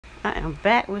I am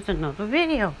back with another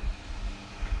video.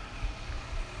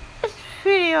 This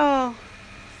video,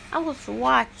 I was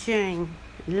watching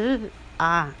This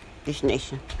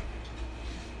Nation,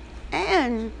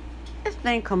 and this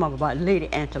thing come up about Lady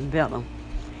Antebellum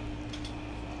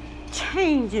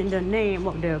changing the name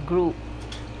of their group,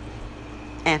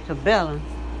 Antebellum,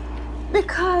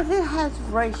 because it has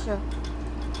racial,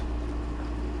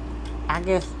 I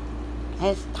guess,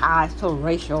 has ties to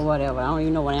racial or whatever. I don't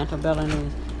even know what antebellum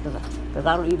is, because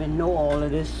I don't even know all of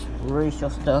this racial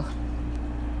stuff.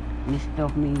 This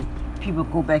stuff means people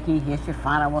go back in here to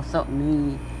find out what something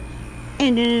means.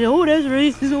 And then, oh, that's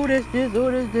racist, oh, that's this,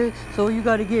 oh, that's this. So you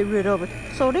got to get rid of it.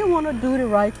 So they want to do the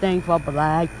right thing for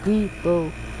black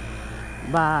people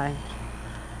by...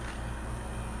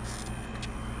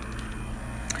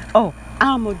 Oh,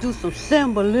 I'm going to do some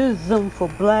symbolism for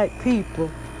black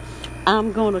people.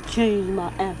 I'm going to change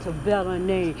my antebellum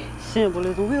name.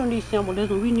 Symbolism. We don't need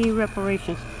symbolism. We need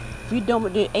reparations. We done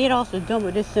with this. Adolf is done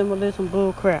with this symbolism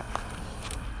bull crap.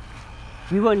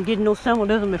 We wasn't getting no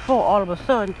symbolism before. All of a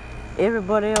sudden,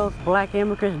 everybody else, black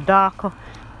immigrants, DACA,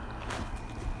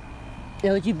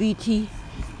 LGBT,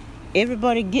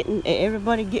 everybody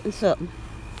getting something.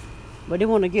 But they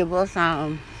want to give us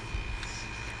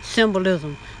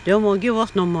symbolism. They don't want to give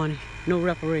us no money, no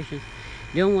reparations.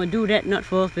 They don't want to do that nut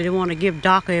for us, but they want to give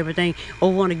DACA everything,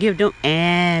 or want to give them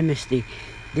amnesty.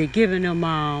 They're giving them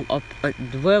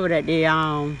whatever that they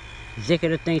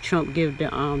executive thing Trump give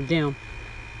them,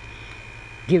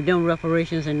 give them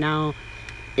reparations, and now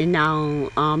in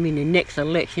the next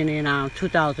election in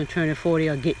 2024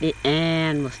 they'll get the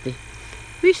amnesty.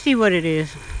 We see what it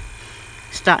is,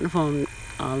 starting from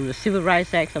the Civil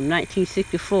Rights Act of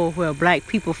 1964, where black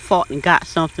people fought and got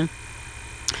something,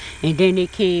 and then they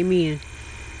came in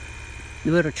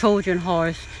with a Trojan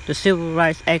horse, the Civil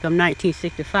Rights Act of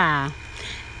 1965,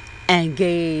 and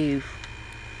gave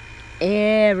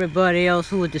everybody else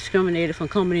who was discriminated from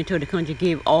coming into the country,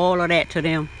 gave all of that to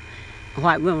them.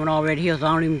 White women already here, so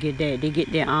I don't even get that. They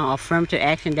get their affirmative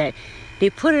action, that they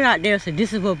put it out there, so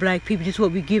this is what black people, this is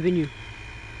what we're giving you.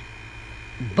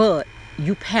 But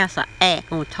you pass an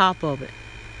act on top of it.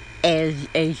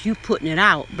 As you putting it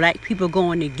out, black people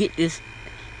going to get these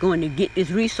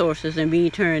resources and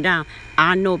being turned down.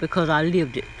 I know, because I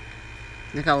lived it.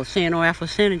 Like I was saying on Afro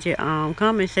Senator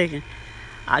comment section,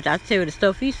 I tell you the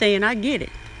stuff he's saying, I get it.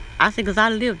 I said, because I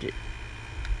lived it.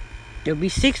 There'll be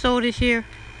 6-0 this year.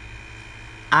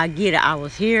 I get it. I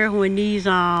was here when these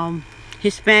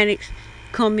Hispanics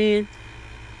come in.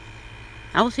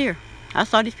 I was here. I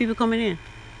saw these people coming in.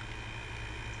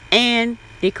 And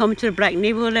they come into the black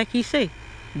neighborhood, like he say.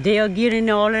 They'll get in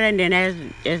all of that, and then as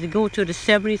they go to the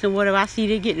 70s and whatever, I see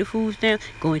they getting the food stamps,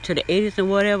 going to the 80s and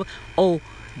whatever. Oh,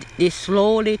 they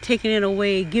slowly taking it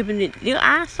away, giving it.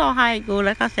 I saw how it go.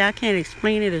 Like I said, I can't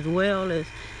explain it as well as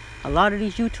a lot of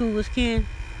these YouTubers can,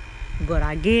 but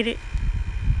I get it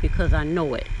because I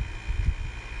know it.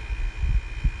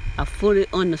 I fully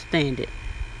understand it.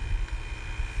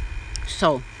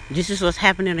 So this is what's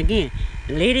happening again.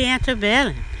 Lady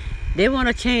Antebellum. They want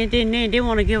to change their name. They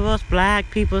want to give us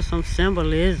black people some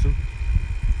symbolism.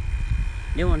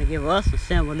 They want to give us some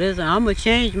symbolism. I'm going to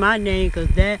change my name because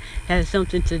that has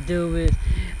something to do with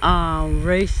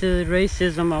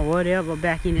racism or whatever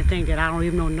back in the thing that I don't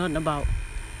even know nothing about.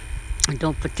 I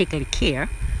don't particularly care.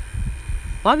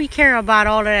 Why we care about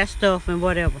all of that stuff and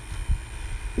whatever?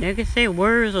 They can say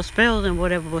words or spells and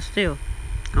whatever, but still,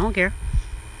 I don't care.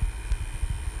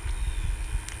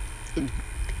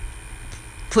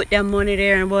 Put that money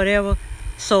there and whatever,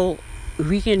 so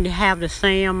we can have the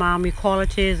same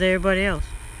equality as everybody else.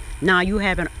 Now you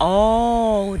having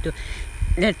all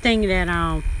that thing that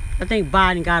I think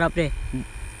Biden got up there.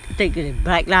 I think the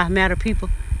Black Lives Matter people.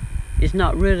 It's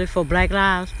not really for black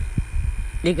lives.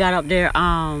 They got up there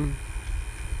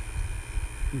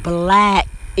black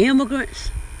immigrants.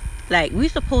 Like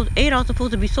Adolf's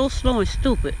supposed to be so slow and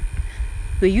stupid.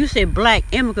 When you say black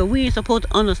immigrant, we ain't supposed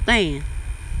to understand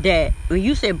that when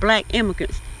you say black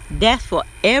immigrants, that's for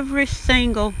every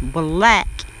single black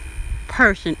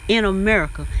person in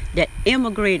America that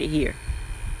immigrated here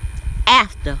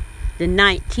after the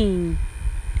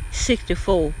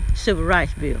 1964 Civil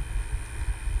Rights Bill.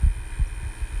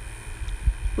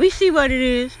 We see what it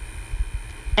is,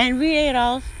 and we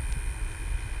Adolf.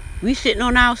 We sitting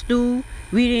on our stool,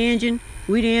 we the engine,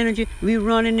 we the energy, we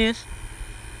running this.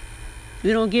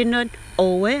 We don't get nothing.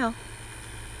 Oh well.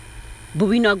 But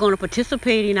we're not going to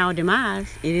participate in our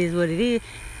demise. It is what it is.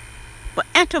 But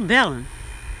Antebellum,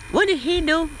 what did he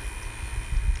do?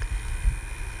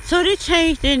 So they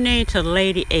changed their name to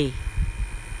Lady A.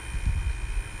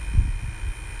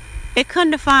 They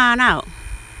couldn't find out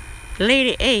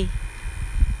Lady A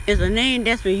is a name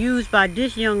that's been used by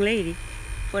this young lady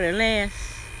for the last,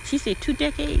 she said 2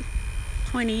 decades,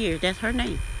 20 years. That's her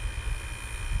name.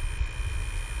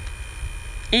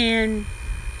 And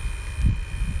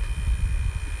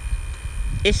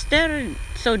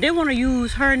so they want to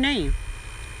use her name.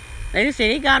 Like they say,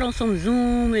 they got on some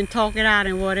Zoom and talk it out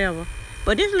and whatever.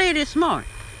 But this lady is smart.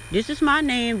 This is my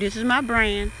name. This is my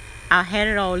brand. I had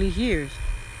it all these years.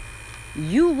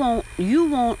 You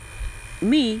want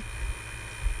me,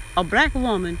 a black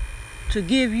woman, to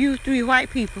give you 3 white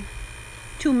people,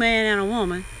 2 men and a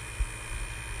woman,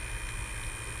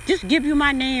 just give you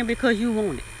my name because you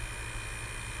want it.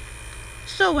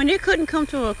 So when they couldn't come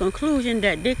to a conclusion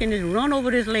that they can just run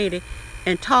over this lady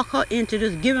and talk her into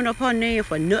just giving up her name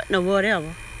for nothing or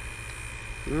whatever.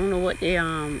 I don't know what they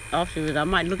officer is. I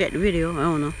might look at the video. I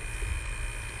don't know.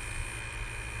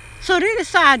 So they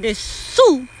decided to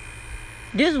sue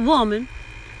this woman.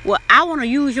 Well, I want to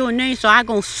use your name, so I'm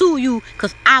going to sue you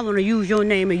because I want to use your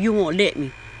name and you won't let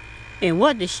me. And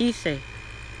what did she say?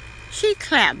 She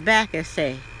clapped back and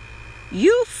said,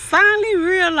 you finally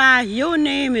realize your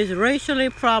name is racially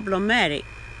problematic.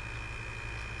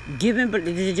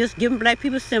 Just giving black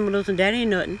people symbols and that ain't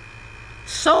nothing.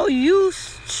 So you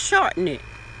shorten it.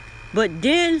 But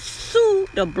then sue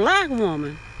the black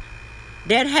woman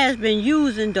that has been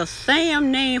using the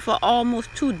same name for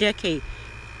almost 2 decades.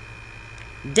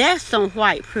 That's some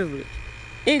white privilege.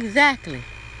 Exactly.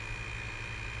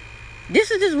 This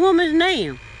is this woman's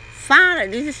name.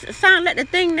 This sound like the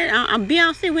thing that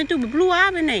Beyonce went through with Blue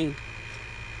Ivy name.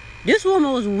 This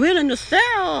woman was willing to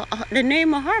sell the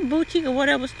name of her boutique or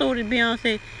whatever store that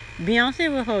Beyonce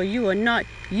with her. You are not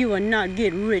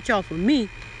getting rich off of me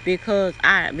because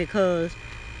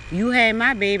you had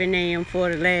my baby name for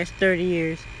the last 30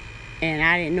 years and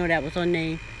I didn't know that was her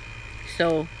name.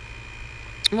 So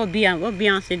what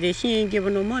Beyonce did, she ain't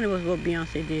giving no money, was what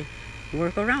Beyonce did.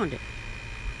 Work around it.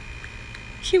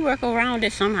 She worked around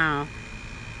it somehow.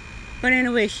 But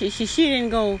anyway, she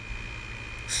didn't go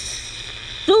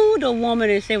sue the woman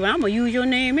and say, well, I'm going to use your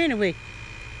name anyway.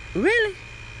 Really?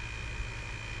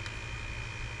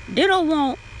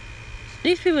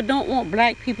 These people don't want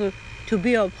black people to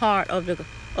be a part of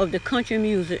the country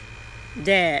music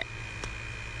that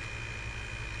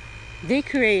they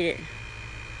created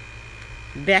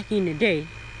back in the day.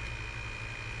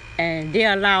 And they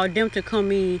allowed them to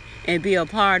come in and be a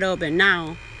part of it.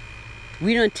 Now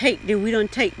we don't take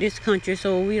this country,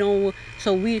 so we don't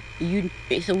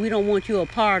want you a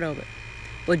part of it.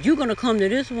 But you're gonna come to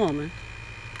this woman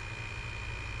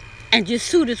and just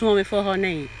sue this woman for her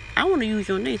name. I want to use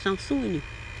your name, so I'm suing you.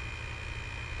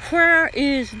 Where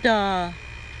is the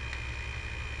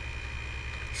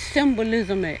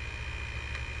symbolism at?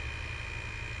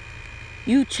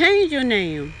 You change your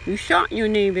name, you shorten your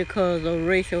name because of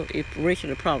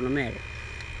racially problematic.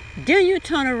 Then you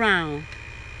turn around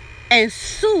and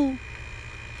sue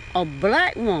a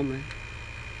black woman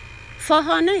for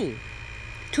her name,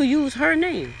 to use her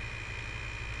name.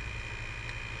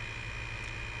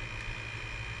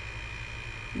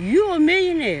 You're a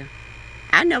millionaire.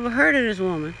 I never heard of this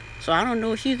woman, so I don't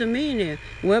know if she's a millionaire.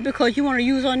 Well, because you want to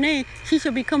use her name, she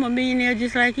should become a millionaire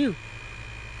just like you.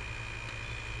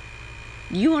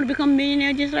 You want to become a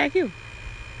millionaire just like you.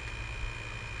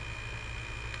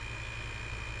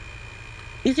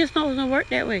 It just doesn't work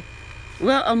that way.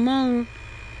 Well, among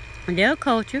their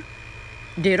culture,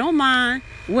 they don't mind,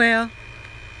 well,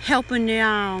 helping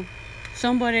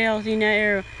somebody else in that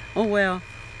area, or well,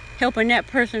 helping that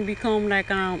person become like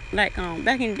back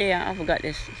in the day, I forgot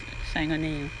this singer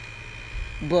name,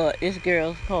 but this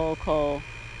girl's called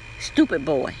Stupid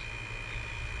Boy.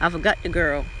 I forgot the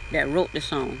girl that wrote the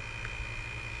song.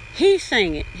 He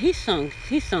sang it. He sung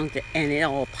it, and it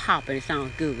all pop and it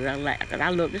sounds good. I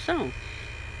love the song,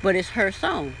 but it's her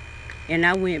song, and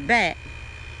I went back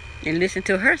and listened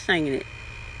to her singing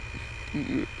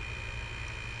it.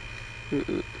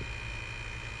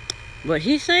 But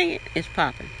he sang it. It's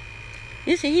popping.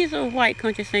 You see, he's a white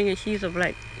country singer. He's a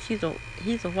white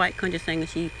country singer.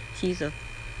 She's a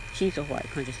white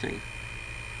country singer.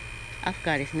 I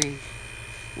forgot his name.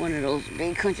 One of those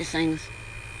big country singers.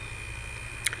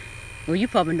 Well, you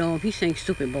probably know him. He sings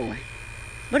Stupid Boy.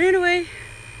 But anyway,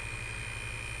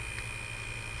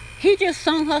 he just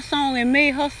sung her song and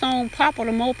made her song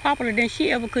popular, more popular than she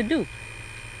ever could do.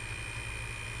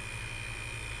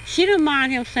 She didn't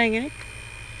mind him singing it.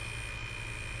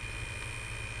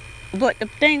 But the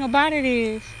thing about it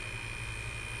is,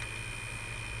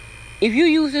 if you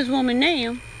use this woman's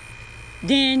name,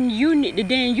 then you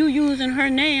using her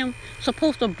name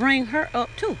supposed to bring her up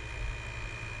too.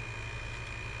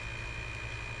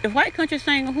 the white country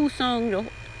singer who sung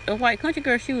the white country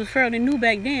girl, she was fairly new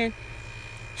back then.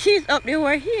 She's up there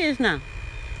where he is now.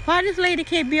 Why this lady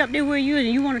can't be up there where you is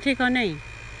and you want to take her name?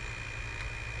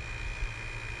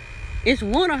 It's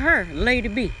one of her, Lady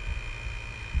B.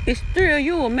 It's three of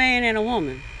you, a man and a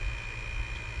woman.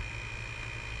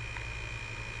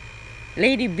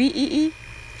 Lady B-E-E.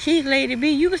 She's Lady B.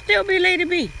 You can still be Lady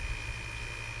B.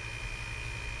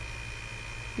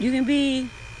 You can be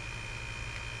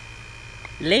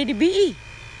Lady B-E.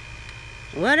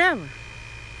 Whatever.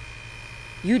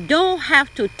 You don't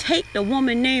have to take the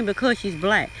woman's name because she's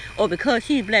black. Or because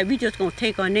she's black, we just going to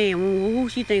take her name. Who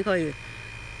she think her is?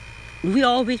 We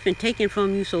always been taken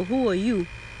from you, so who are you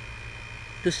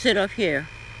to sit up here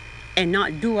and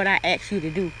not do what I asked you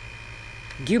to do?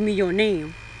 Give me your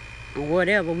name or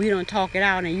whatever. We don't talk it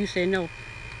out and you say no.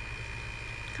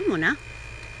 Come on now.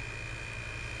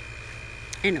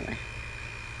 Anyway.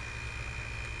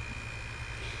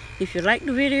 If you like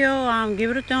the video,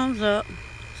 give it a thumbs up.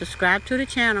 Subscribe to the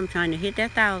channel. I'm trying to hit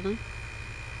that 1,000.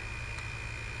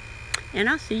 And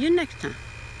I'll see you next time.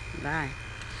 Bye.